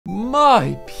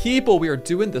My people, we are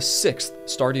doing the 6th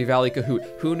Stardew Valley Kahoot.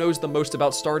 Who knows the most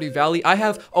about Stardew Valley? I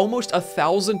have almost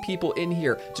 1,000 people in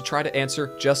here to try to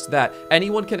answer just that.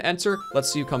 Anyone can enter.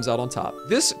 Let's see who comes out on top.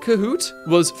 This Kahoot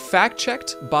was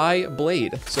fact-checked by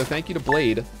Blade. So thank you to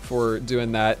Blade for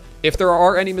doing that. If there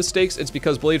are any mistakes, it's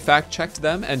because Blade fact-checked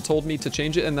them and told me to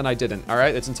change it, and then I didn't, all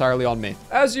right? It's entirely on me.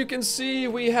 As you can see,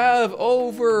 we have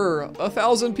over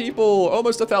 1,000 people,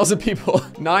 almost 1,000 people.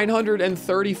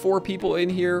 934 people in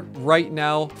here right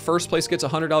now. First place gets a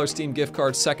 $100 Steam gift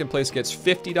card, second place gets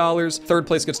 $50, third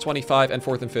place gets $25, and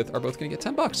fourth and fifth are both gonna get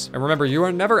 $10. And remember, you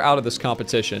are never out of this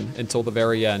competition until the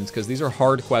very end, because these are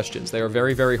hard questions. They are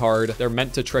very, very hard. They're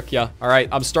meant to trick you. All right,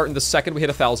 I'm starting the second we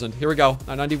hit 1,000. Here we go,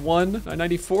 991,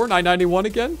 994, 991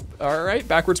 again. All right,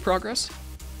 backwards progress.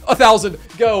 1,000,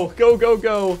 go, go, go,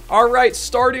 go. All right,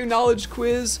 Stardew knowledge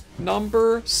quiz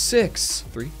number 6.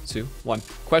 3, 2, 1.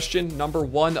 Question number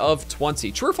 1 of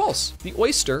 20. True or false? The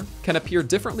oyster can appear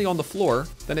differently on the floor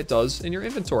than it does in your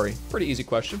inventory. Pretty easy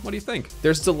question. What do you think?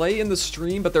 There's delay in the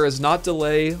stream, but there is not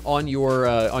delay on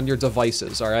your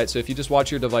devices. All right, so if you just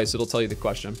watch your device, it'll tell you the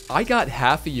question. I got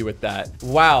half of you at that.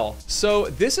 Wow. So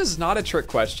this is not a trick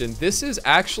question. This is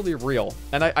actually real,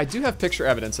 and I do have picture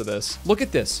evidence of this. Look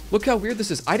at this. Look how weird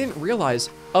this is. I didn't realize.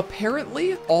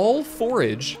 Apparently, all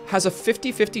forage has a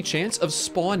 50-50 chance of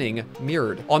spawning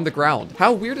mirrored on the ground.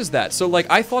 How weird is that? So like,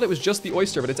 I thought it was just the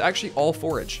oyster, but it's actually all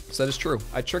forage. So that is true.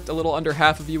 I tricked a little under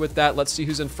half of you with that. Let's see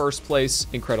who's in first place.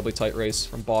 Incredibly tight race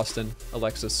from Boston.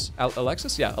 Alexis.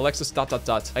 Alexis? Yeah, Alexis ...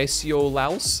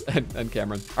 Isiolaus and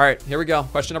Cameron. All right, here we go.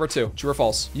 Question number 2. True or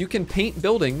false? You can paint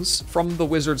buildings from the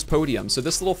wizard's podium. So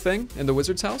this little thing in the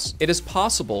wizard's house, it is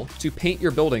possible to paint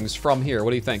your buildings from here.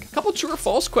 What do you think? A couple true or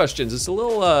false questions. It's a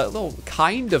little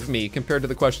kind of me compared to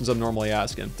the questions I'm normally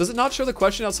asking. Does it not show the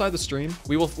question outside the stream?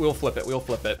 We'll flip it. We'll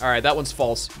flip it. All right, that one's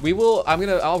false.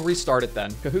 I'll restart it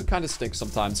then. Kahoot kind of stinks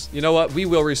sometimes. You know what? We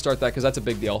will restart that because that's a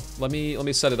big deal. Let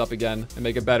me set it up again and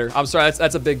make it better. I'm sorry,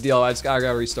 that's a big deal. I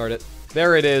gotta restart it.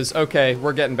 There it is. Okay,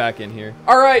 we're getting back in here.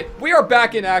 All right, we are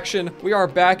back in action. We are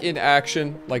back in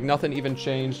action. Like nothing even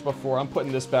changed before. I'm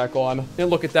putting this back on. And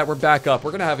look at that, we're back up.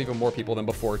 We're gonna have even more people than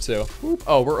before too. Oop.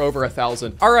 Oh, we're over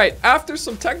 1,000. All right, after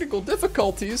some technical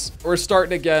difficulties, we're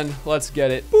starting again. Let's get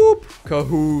it. Boop.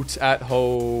 Kahoot at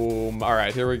home. All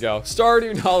right, here we go.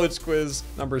 Stardew knowledge quiz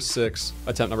number 6.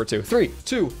 Attempt number 2. 3,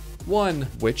 2, 1.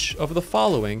 Which of the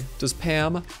following does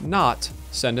Pam not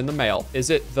send in the mail? Is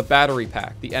it the battery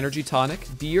pack, the energy tonic,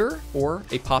 beer, or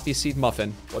a poppy seed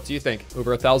muffin? What do you think?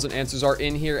 Over 1,000 answers are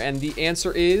in here, and the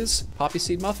answer is poppy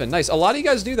seed muffin. Nice. A lot of you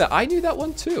guys knew that. I knew that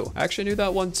one too. I actually knew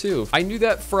that one too. I knew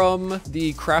that from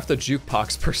the craft a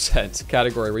jukebox %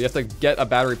 category where you have to get a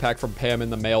battery pack from Pam in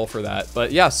the mail for that.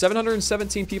 But yeah,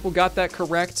 717 people got that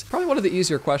correct. Probably one of the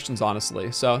easier questions,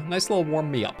 honestly. So nice little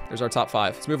warm me up. There's our top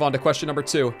 5. Let's move on to question number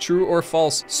 2. True or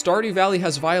false? Stardew Valley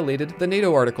has violated the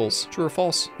NATO articles. True or false?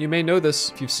 You may know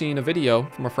this if you've seen a video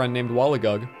from a friend named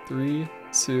Wallagug. 3,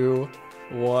 2,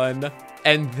 1.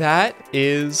 And that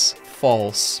is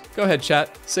false. Go ahead,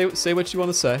 chat. Say what you want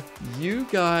to say. You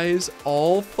guys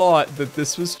all thought that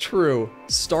this was true.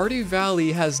 Stardew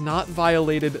Valley has not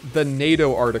violated the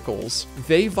NATO articles.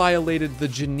 They violated the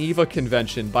Geneva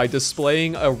Convention by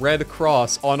displaying a red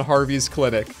cross on Harvey's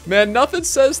clinic. Man, nothing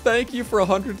says thank you for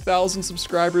 100,000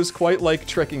 subscribers quite like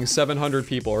tricking 700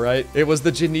 people, right? It was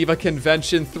the Geneva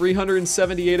Convention.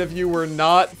 378 of you were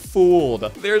not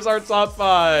fooled. There's our top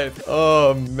 5.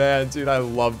 Oh man, dude, I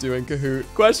love doing Kahoot.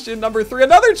 Question number 3,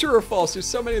 another true or false. There's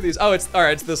so many of these. Oh, it's all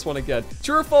right, it's this one again.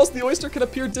 True or false? The oyster can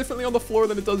appear differently on the floor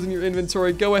than it does in your inventory.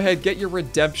 Go ahead, get your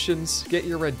redemptions. Get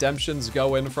your redemptions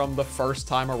going from the first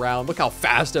time around. Look how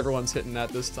fast everyone's hitting that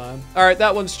this time. All right,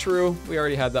 that one's true. We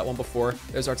already had that one before.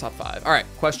 There's our top 5. All right,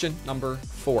 question number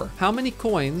 4. How many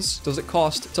coins does it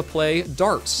cost to play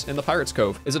darts in the Pirates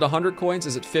Cove? Is it 100 coins?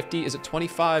 Is it 50? Is it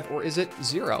 25? Or is it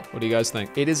 0? What do you guys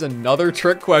think? It is another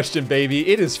trick question, baby.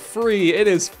 It is free. It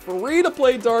is free to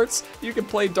play darts. You can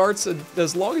play darts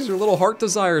as long as your little heart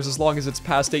desires, as long as it's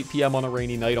past 8 p.m. on a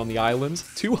rainy night on the island.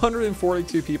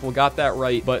 242 people got that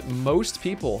right, but most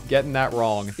people getting that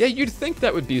wrong. Yeah, you'd think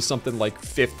that would be something like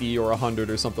 50 or 100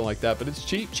 or something like that, but it's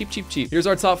cheap, cheap, cheap, cheap. Here's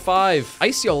our top 5.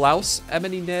 Isiolaus,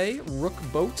 Eminine, Rook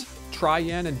Boat,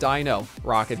 Tryan, and Dino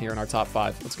rocking here in our top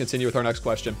 5. Let's continue with our next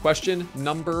question. Question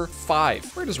number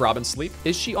 5. Where does Robin sleep?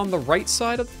 Is she on the right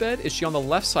side of the bed? Is she on the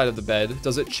left side of the bed?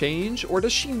 Does it change? Or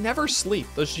does she never sleep?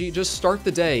 Does she just start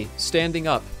the day standing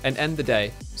up and end the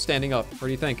day standing up? What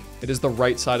do you think? It is the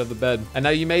right side of the bed. And now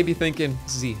you may be thinking,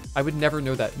 Z, I would never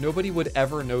know that. Nobody would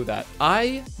ever know that.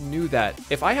 I knew that.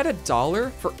 If I had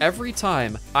 $1 for every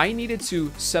time I needed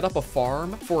to set up a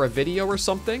farm for a video or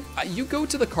something, you go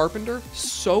to the carpenter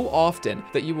so often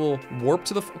that you will warp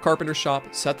to the carpenter shop,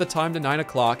 set the time to 9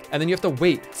 o'clock, and then you have to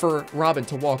wait for Robin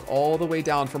to walk all the way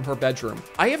down from her bedroom.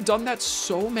 I have done that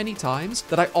so many times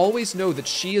that I always know that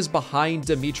she is behind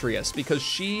Demetrius because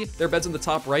their bed's in the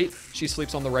top right. She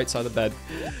sleeps on the right side of the bed.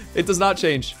 It does not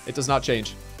change. It does not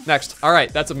change. Next. All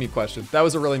right, that's a mean question. That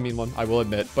was a really mean one, I will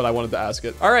admit, but I wanted to ask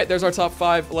it. All right, there's our top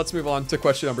 5. Let's move on to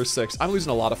question number 6. I'm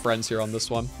losing a lot of friends here on this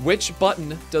one. Which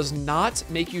button does not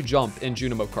make you jump in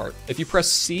Junimo Kart? If you press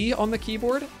C on the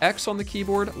keyboard, X on the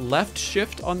keyboard, left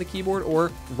shift on the keyboard,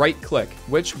 or right click,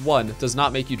 which one does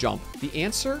not make you jump? The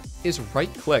answer is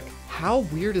right click. How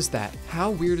weird is that?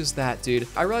 How weird is that, dude?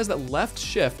 I realized that left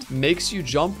shift makes you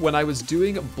jump when I was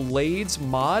doing Blade's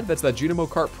mod. That's that Junimo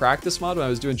Kart practice mod when I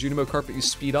was doing Junimo Kart, but you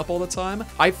speed up all the time.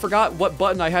 I forgot what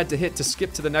button I had to hit to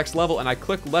skip to the next level, and I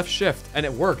clicked left shift, and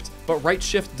it worked. But right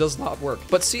shift does not work.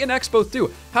 But C and X both do.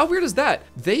 How weird is that?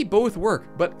 They both work,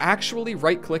 but actually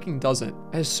right clicking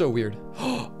doesn't. That is so weird.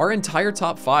 Our entire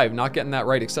top 5 not getting that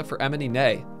right, except for Emily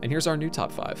Nay. And here's our new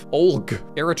top 5. Olg,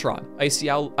 Eritron,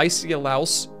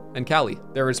 Icyalaus, and Callie.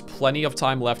 There is plenty of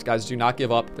time left, guys. Do not give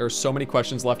up. There are so many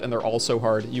questions left, and they're all so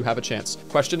hard. You have a chance.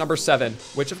 Question number 7.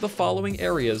 Which of the following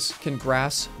areas can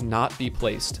grass not be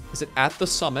placed? Is it at the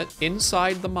summit,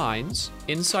 inside the mines,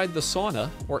 inside the sauna,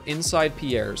 or inside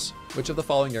Pierre's? Which of the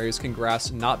following areas can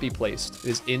grass not be placed? It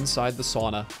is inside the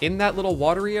sauna. In that little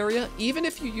watery area, even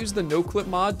if you use the no-clip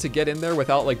mod to get in there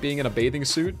without like being in a bathing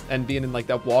suit and being in like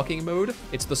that walking mode,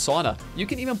 it's the sauna. You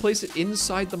can even place it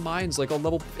inside the mines, like on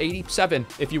level 87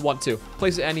 if you want to.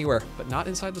 Place it anywhere, but not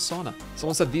inside the sauna.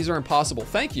 Someone said these are impossible.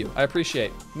 Thank you, I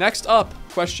appreciate. Next up,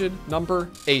 question number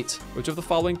 8. Which of the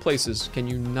following places can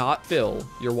you not fill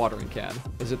your watering can?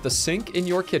 Is it the sink in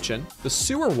your kitchen, the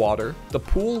sewer water, the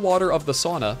pool water of the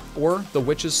sauna, or the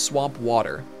witch's swamp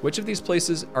water? Which of these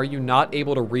places are you not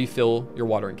able to refill your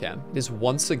watering can? It is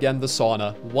once again the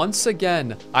sauna. Once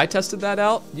again, I tested that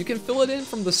out. You can fill it in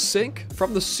from the sink,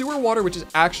 from the sewer water, which is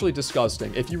actually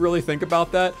disgusting. If you really think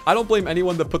about that, I don't blame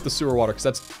anyone that put the sewer water because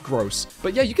that's gross.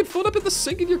 But yeah, you can fill it up in the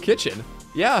sink in your kitchen.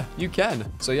 Yeah, you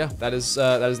can. So yeah, that is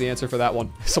the answer for that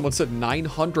one. Someone said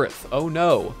 900th. Oh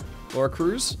no. Laura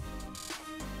Cruz?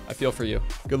 I feel for you.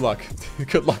 Good luck.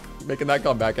 Good luck making that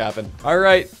comeback happen. All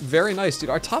right, very nice, dude.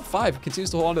 Our top 5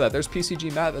 continues to hold on to that. There's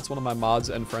PCG Matt. That's one of my mods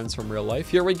and friends from real life.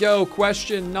 Here we go.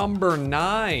 Question number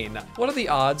 9. What are the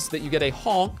odds that you get a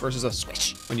honk versus a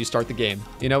squish when you start the game?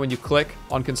 You know, when you click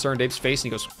on Concerned Ape's face and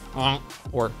he goes, honk,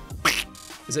 or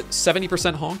is it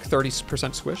 70% honk,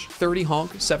 30% squish? 30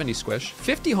 honk, 70 squish?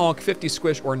 50 honk, 50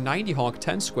 squish, or 90 honk,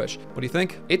 10 squish? What do you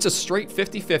think? It's a straight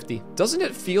 50-50. Doesn't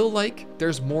it feel like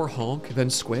there's more honk than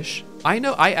squish? I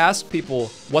know I asked people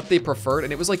what they preferred,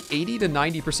 and it was like 80 to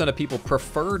 90% of people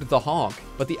preferred the honk,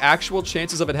 but the actual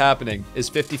chances of it happening is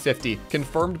 50-50.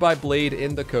 Confirmed by Blade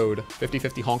in the code,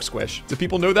 50-50 honk squish. Do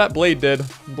people know that? Blade did.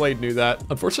 Blade knew that.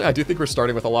 Unfortunately, I do think we're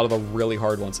starting with a lot of the really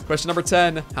hard ones. Question number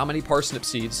 10. How many parsnip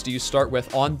seeds do you start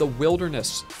with on the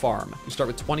wilderness farm? Do you start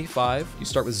with 25? Do you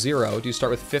start with 0? Do you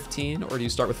start with 15? Or do you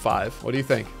start with 5? What do you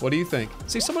think? What do you think?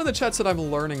 See, someone in the chat said I'm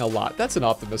learning a lot. That's an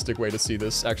optimistic way to see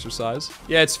this exercise.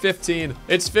 Yeah, it's 15.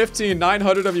 It's 15.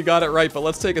 900 of you got it right, but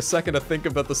let's take a second to think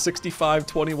about the 65,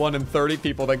 21, and 30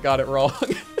 people that got it wrong.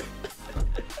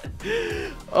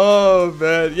 Oh,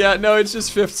 man. Yeah, no, it's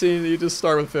just 15. You just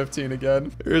start with 15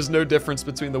 again. There's no difference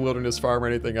between the wilderness farm or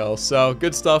anything else. So,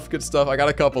 good stuff, good stuff. I got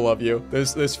a couple of you.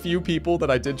 There's few people that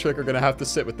I did trick are going to have to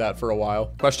sit with that for a while.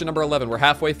 Question number 11. We're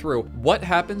halfway through. What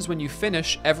happens when you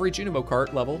finish every Junimo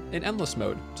Kart level in endless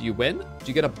mode? Do you win? Do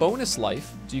you get a bonus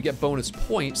life? Do you get bonus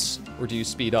points? Or do you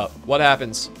speed up? What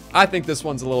happens? I think this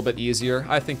one's a little bit easier.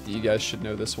 I think that you guys should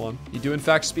know this one. You do, in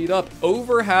fact, speed up.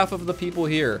 Over half of the people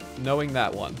here knowing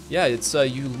that one. Yeah, it's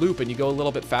you loop and you go a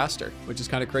little bit faster, which is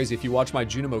kind of crazy. If you watch my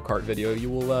Junimo Kart video,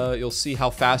 you'll see how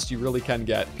fast you really can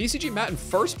get. PCG Matt in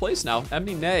first place now.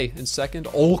 Emily Nay in second.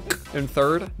 Olk in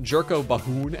third. Jerko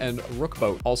Bahoon and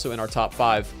Rookboat also in our top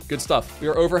 5. Good stuff. We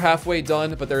are over halfway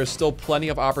done, but there is still plenty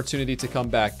of opportunity to come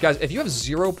back. Guys, if you have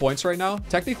 0 points right now,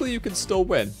 technically you can still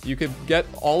win. You could get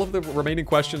all of the remaining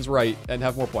questions right and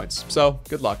have more points. So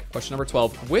good luck. Question number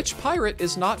 12. Which pirate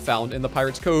is not found in the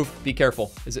Pirate's Cove? Be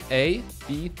careful. Is it A,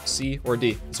 B, C, or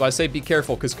D. So I say be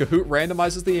careful because Kahoot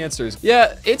randomizes the answers.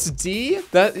 Yeah, it's D.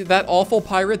 That awful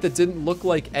pirate that didn't look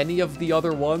like any of the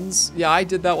other ones. Yeah, I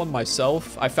did that one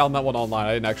myself. I found that one online.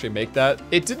 I didn't actually make that.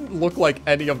 It didn't look like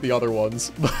any of the other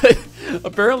ones, but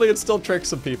apparently it still tricks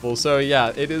some people. So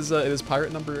yeah, it is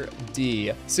pirate number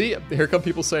D. See, here come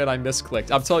people saying I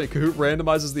misclicked. I'm telling you, Kahoot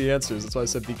randomizes the answers. That's why I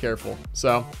said be careful.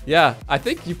 So yeah, I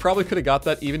think you probably could have got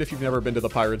that even if you've never been to the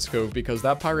Pirate's Cove, because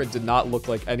that pirate did not look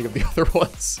like any of the other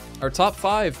ones. Our top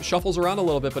 5 shuffles around a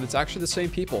little bit, but it's actually the same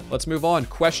people. Let's move on.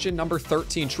 Question number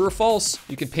 13, true or false?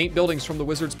 You can paint buildings from the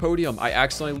Wizard's Podium. I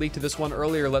accidentally leaked this one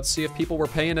earlier. Let's see if people were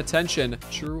paying attention.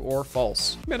 True or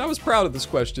false? Man, I was proud of this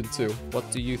question too. What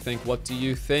do you think? What do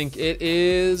you think? It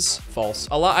is false.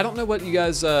 I don't know what you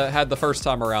guys had the first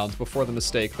time around before the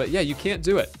mistake, but yeah, you can't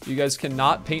do it. You guys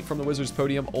cannot paint from the Wizard's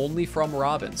Podium, only from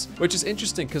Robin's, which is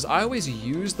interesting because I always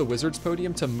use the Wizard's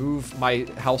Podium to move my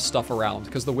house stuff around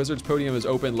because the Wizard's Podium is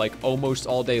open like almost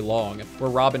all day long, where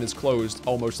Robin is closed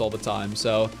almost all the time.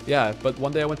 So yeah, but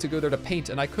one day I went to go there to paint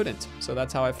and I couldn't. So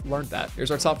that's how I've learned that.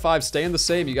 Here's our top 5, staying the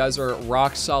same. You guys are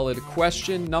rock solid.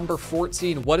 Question number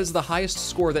 14, what is the highest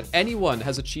score that anyone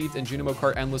has achieved in Junimo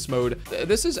Kart Endless Mode?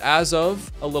 This is as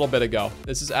of a little bit ago.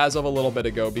 This is as of a little bit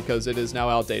ago because it is now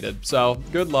outdated. So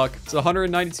good luck. It's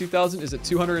 192,000. Is it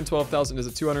 212,000? Is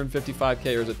it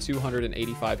 255K or is it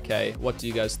 285K? What do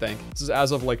you guys think? This is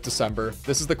as of like December.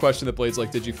 This is the question that Blade's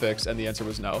like, did you fix? And the answer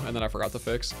was no. And then I forgot to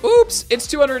fix. Oops, it's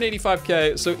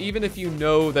 285K. So even if you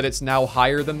know that it's now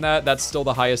higher than that, that's still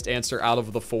the highest answer out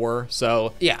of the 4.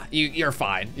 So yeah, you're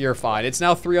fine. You're fine. It's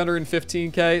now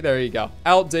 315K. There you go.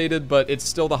 Outdated, but it's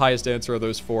still the highest answer of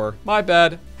those 4. My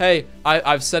bad. Hey,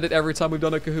 I've said it every time we've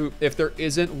done a Kahoot. If there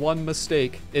isn't one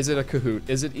mistake, is it a Kahoot?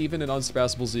 Is it even an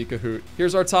UnsurpassableZ Kahoot?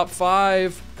 Here's our top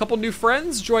 5. Couple new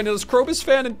friends joining us, Krobus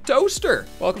Fan and Toaster.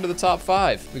 Welcome to the top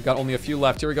 5. We've got only a few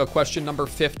left. Here we go. Question number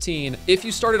 15. If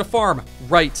you started a farm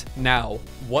right now,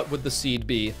 what would the seed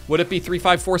be? Would it be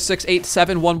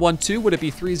 354687112? Would it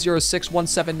be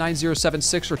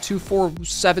 306179076 or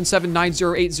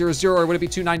 247790800? Or would it be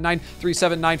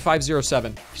 299379507?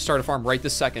 If you start a farm right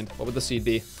this second, what would the seed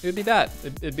be? It would be that.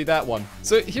 It'd be that one.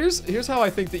 So here's how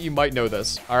I think that you might know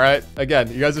this. All right.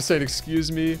 Again, you guys are saying,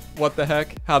 excuse me, what the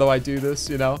heck? How do I do this?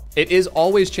 You know, it is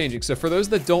always changing. So for those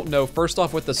that don't know, first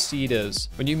off, what the seed is,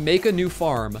 when you make a new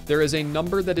farm, there is a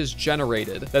number that is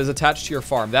generated that is attached to your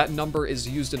farm. That number is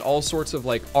used in all sorts of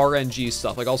like RNG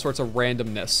stuff, like all sorts of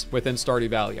randomness within Stardew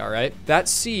Valley. All right. That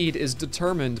seed is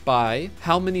determined by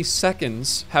how many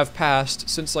seconds have passed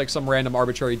since like some random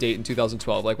arbitrary date in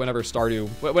 2012, like whenever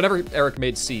Eric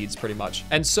made seeds pretty much.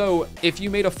 And so if you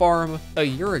made a farm a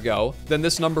year ago, then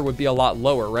this number would be a lot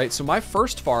lower, right? So my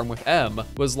first farm with M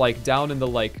was like down in the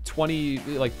like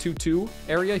 22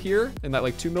 area here in that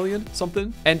like 2 million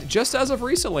something. And just as of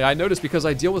recently, I noticed, because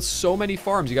I deal with so many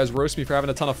farms, you guys roast me for having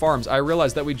a ton of farms, I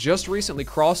realized that we just recently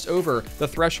crossed over the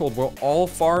threshold where all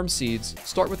farm seeds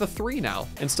start with a 3 now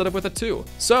instead of with a 2.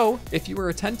 So if you were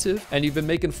attentive and you've been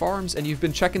making farms and you've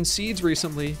been checking seeds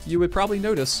recently, you would probably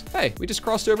notice, hey, we just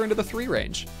crossed over into the 3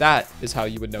 range. That is how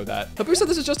you would know that. Habu said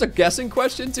this is just a guessing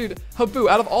question. Dude, Habu,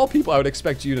 out of all people, I would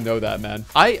expect you to know that, man.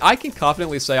 I can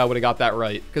confidently say I would have got that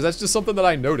right, because that's just something that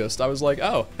I noticed. I was like,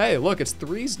 oh, hey, look, it's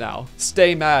 3s now.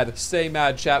 Stay mad,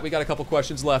 chat. We got a couple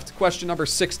questions left. Question number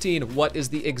 16, what is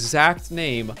the exact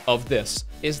name of this?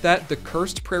 Is that the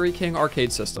Cursed Prairie King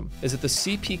arcade system? Is it the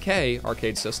CPK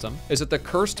arcade system? Is it the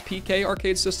Cursed PK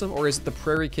arcade system? Or is it the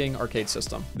Prairie King arcade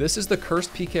system? This is the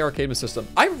Cursed PK arcade system.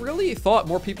 I really thought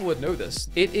more people would know this.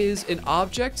 It is an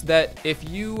object that if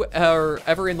you are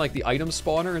ever in like the item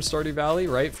spawner in Stardew Valley,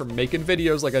 right? For making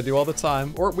videos like I do all the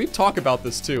time, or we talk about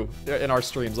this too in our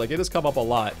streams, like it has come up a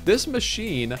lot. This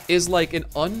machine is like an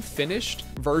unfinished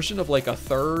version of like a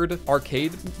 3rd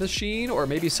arcade machine, or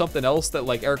maybe something else that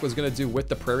like Eric was gonna do with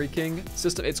the Prairie King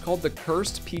system. It's called the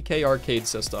Cursed PK arcade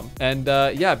system. And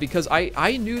yeah, because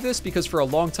I knew this because for a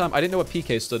long time, I didn't know what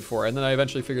PK stood for. And then I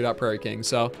eventually figured out Prairie King.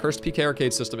 So Cursed PK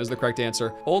arcade system is the correct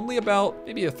answer. Only about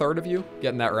maybe a 1/3 of you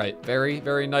getting that right. Very,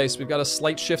 very nice. We've got a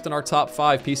slight shift in our top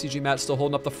 5. PCG Matt still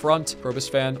holding up the front. Probus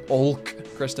Fan, Ulk,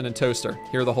 Kristen, and Toaster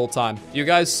here the whole time. You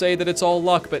guys say that it's all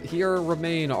luck, but here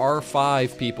remain our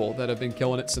 5 people that have been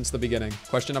killing it since the beginning.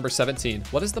 Question number 17.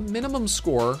 What is the minimum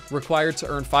score required to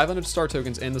earn 500 star tokens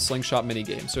tokens in the slingshot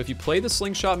minigame. So if you play the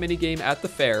slingshot minigame at the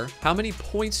fair, how many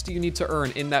points do you need to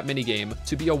earn in that minigame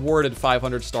to be awarded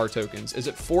 500 star tokens? Is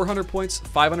it 400 points,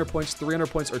 500 points, 300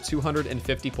 points, or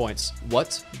 250 points?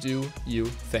 What do you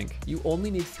think? You only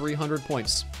need 300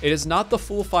 points. It is not the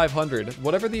full 500.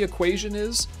 Whatever the equation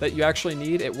is that you actually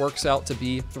need, it works out to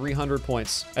be 300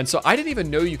 points. And so I didn't even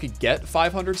know you could get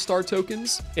 500 star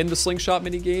tokens in the slingshot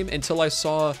minigame until I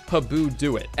saw Habu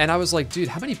do it. And I was like, dude,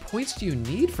 how many points do you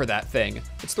need for that thing?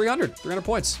 It's 300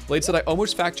 points. Blade said I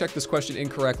almost fact-checked this question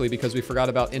incorrectly because we forgot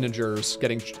about integers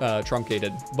getting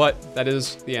truncated, but that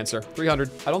is the answer, 300.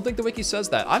 I don't think the wiki says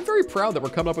that. I'm very proud that we're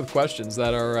coming up with questions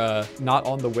that are not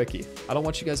on the wiki. I don't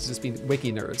want you guys to just be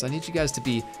wiki nerds. I need you guys to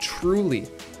be truly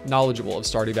knowledgeable of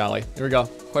Stardew Valley. Here we go.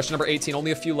 Question number 18,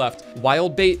 only a few left.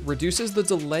 Wild bait reduces the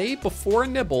delay before a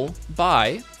nibble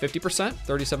by 50%,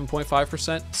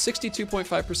 37.5%,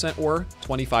 62.5%, or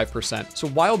 25%. So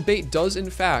wild bait does in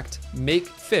fact make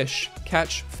fish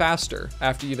catch faster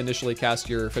after you've initially cast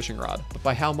your fishing rod. But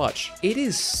by how much? It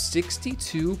is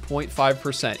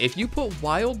 62.5%. If you put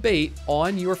wild bait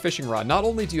on your fishing rod, not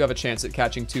only do you have a chance at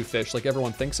catching 2 fish like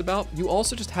everyone thinks about, you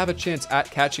also just have a chance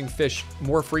at catching fish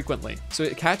more frequently. So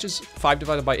it catches 5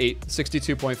 divided by 8,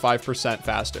 62.5%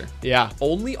 faster. Yeah,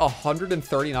 only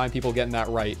 139 people getting that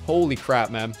right. Holy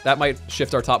crap, man. That might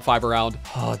shift our top 5 around.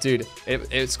 Oh, dude,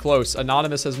 it's close.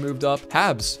 Anonymous has moved up.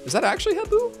 Habs. Is that actually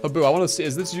Habu? Habu, I want to see,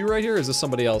 is this you right here? Or is this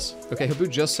somebody else? Okay, Habu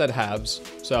just said Habs.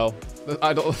 So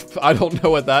I don't know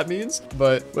what that means,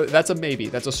 but that's a maybe.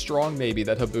 That's a strong maybe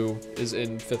that Habu is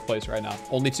in 5th place right now.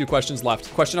 Only 2 questions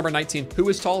left. Question number 19. Who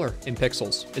is taller in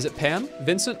pixels? Is it Pam,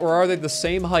 Vincent, or are they the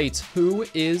same height? Who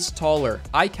is taller?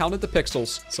 I counted the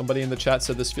pixels. Somebody in the chat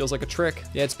said this feels like a trick.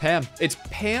 Yeah, it's Pam. It's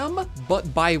Pam,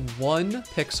 but by 1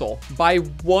 pixel. By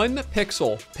 1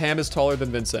 pixel, Pam is taller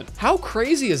than Vincent. How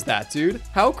crazy is that, dude?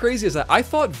 How crazy is that? I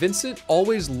thought Vincent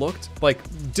always looked like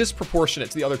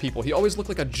disproportionate to the other people. He always looked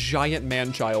like a giant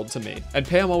man-child to me. And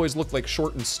Pam always looked like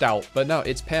short and stout. But no,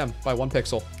 it's Pam by 1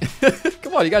 pixel.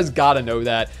 Come on, you guys gotta know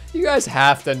that. You guys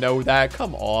have to know that.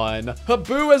 Come on.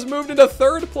 Habu has moved into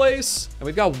 3rd place. And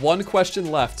we've got 1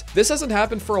 question left. This hasn't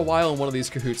happened for a while in one of these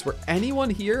Kahoots where anyone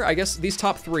here, I guess these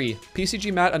top 3,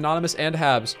 PCG, Matt, Anonymous, and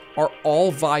Habs, are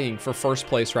all vying for 1st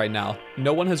place right now.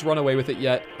 No one has run away with it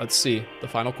yet. Let's see. The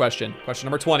final question. Question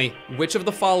number 20. Which of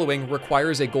the following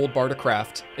requires a gold bar to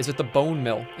craft? Is it the bone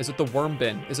mill? Is it the worm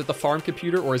bin? Is it the farm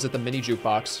computer? Or is it the mini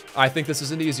jukebox? I think this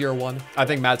is an easier one. I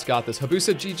think Matt's got this. Habu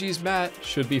said GG's Matt.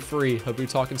 Should be free. Habu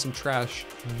talking some trash.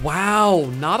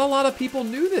 Wow. Not a lot of people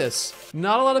knew this.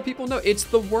 Not a lot of people know. It's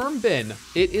the worm bin.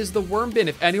 It is the worm bin.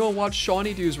 If anyone watched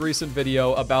Shawnee Dew's recent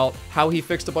video about how he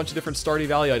fixed a bunch of different Stardew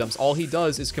Valley items, all he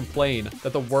does is complain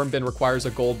that the worm bin requires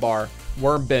a gold bar.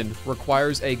 Worm bin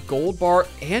requires a gold bar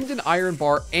and an iron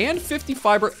bar and 50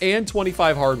 fiber and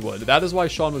 25 hardwood. That is why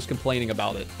Sean was complaining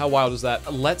about it. How wild is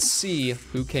that? Let's see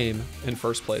who came in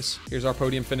 1st place. Here's our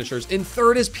podium finishers. In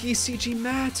 3rd is PCG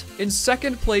Matt. In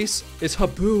 2nd place is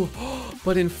Habu.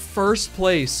 But in 1st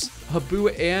place, Habu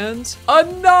and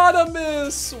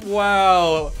Anonymous.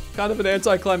 Wow. Kind of an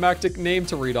anticlimactic name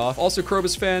to read off. Also,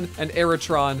 Krobus Fan and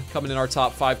Eritron coming in our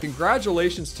top 5.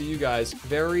 Congratulations to you guys.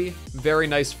 Very, very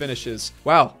nice finishes.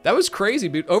 Wow, that was crazy,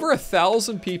 dude. Over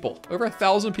 1,000 people. Over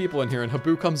 1,000 people in here, and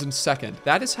Habu comes in 2nd.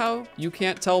 That is how you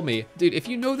can't tell me. Dude, if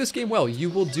you know this game well, you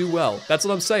will do well. That's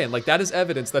what I'm saying. Like, that is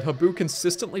evidence that Habu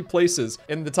consistently places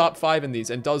in the top 5 in these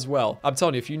and does well. I'm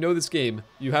telling you, if you know this game,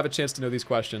 you have a chance to know these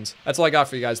questions. That's all I got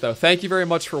for you guys, though. Thank you very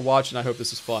much for watching. I hope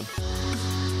this is fun.